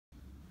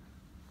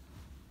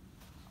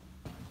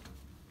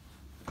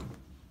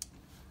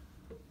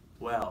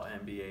Well,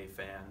 NBA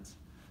fans,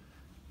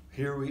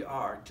 here we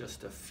are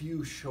just a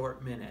few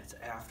short minutes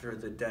after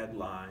the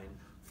deadline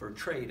for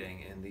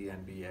trading in the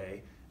NBA,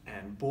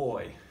 and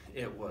boy,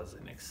 it was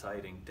an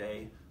exciting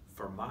day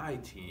for my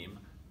team,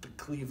 the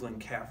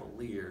Cleveland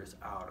Cavaliers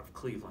out of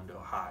Cleveland,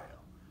 Ohio.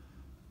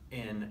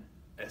 In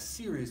a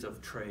series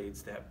of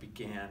trades that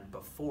began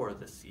before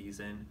the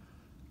season,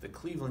 the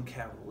Cleveland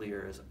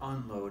Cavaliers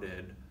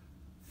unloaded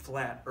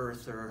flat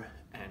earther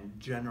and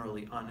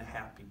generally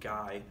unhappy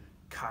guy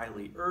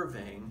Kyrie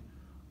Irving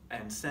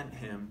and sent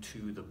him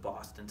to the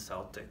Boston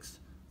Celtics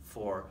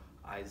for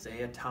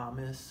Isaiah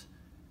Thomas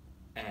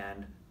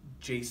and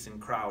Jason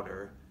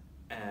Crowder,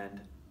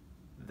 and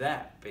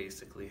that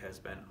basically has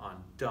been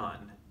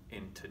undone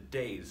in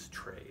today's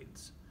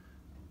trades,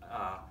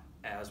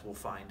 as we'll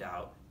find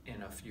out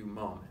in a few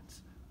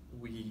moments.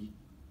 We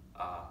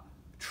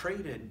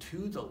traded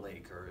to the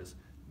Lakers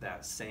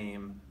that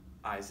same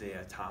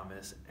Isaiah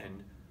Thomas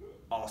and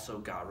also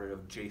got rid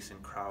of Jason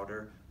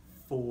Crowder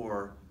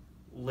for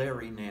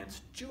Larry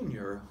Nance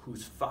Jr.,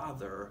 whose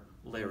father,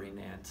 Larry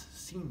Nance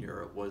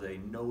Sr., was a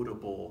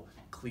notable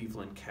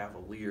Cleveland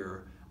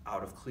Cavalier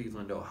out of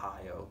Cleveland,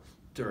 Ohio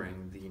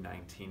during the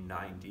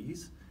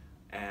 1990s.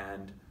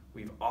 And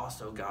we've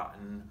also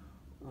gotten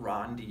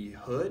Rodney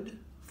Hood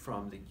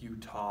from the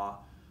Utah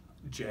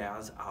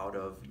Jazz out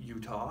of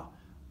Utah.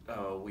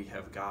 We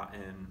have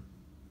gotten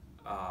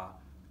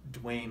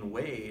Dwayne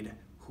Wade,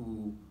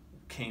 who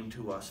came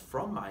to us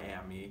from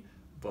Miami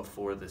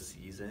before the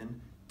season,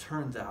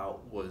 turns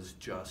out was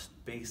just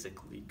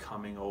basically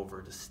coming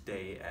over to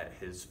stay at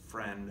his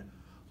friend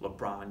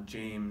LeBron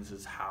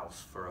James's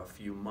house for a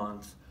few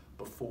months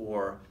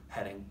before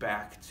heading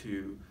back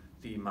to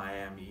the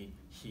Miami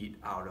Heat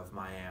out of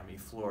Miami,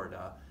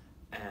 Florida.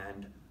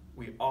 And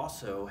we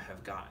also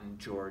have gotten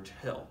George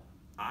Hill.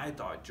 I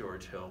thought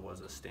George Hill was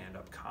a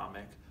stand-up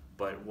comic,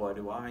 but what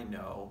do I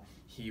know?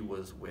 He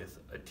was with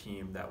a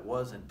team that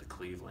wasn't the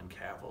Cleveland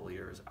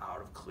Cavaliers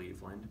out of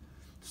Cleveland,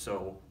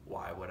 so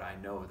why would I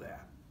know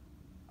that?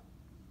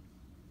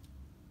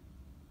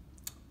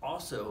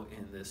 Also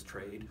in this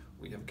trade,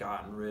 we have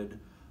gotten rid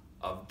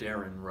of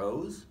Darren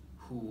Rose,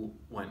 who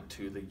went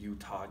to the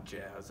Utah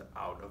Jazz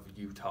out of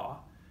Utah,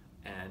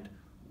 and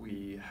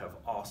we have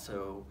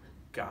also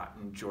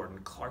gotten Jordan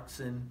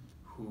Clarkson,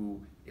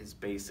 who is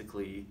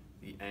basically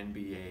the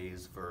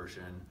NBA's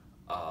version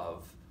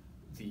of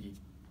the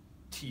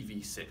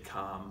TV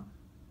sitcom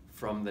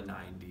from the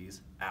 90s,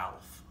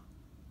 Alf.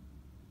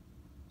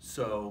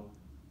 So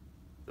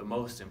the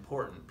most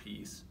important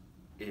piece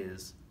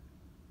is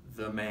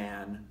the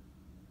man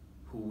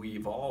who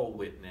we've all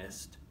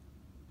witnessed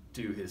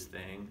do his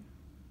thing,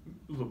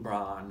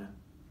 LeBron,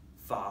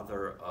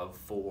 father of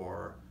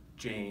four,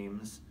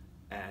 James,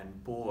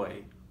 and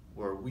boy,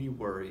 were we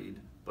worried,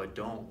 but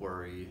don't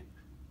worry,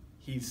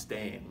 he's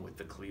staying with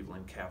the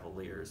Cleveland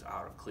Cavaliers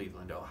out of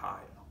Cleveland,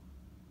 Ohio.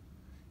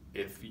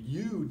 If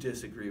you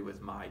disagree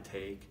with my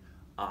take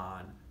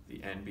on the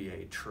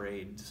NBA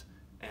trades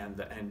and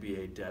the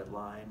NBA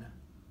deadline,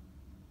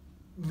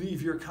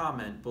 leave your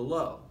comment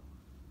below.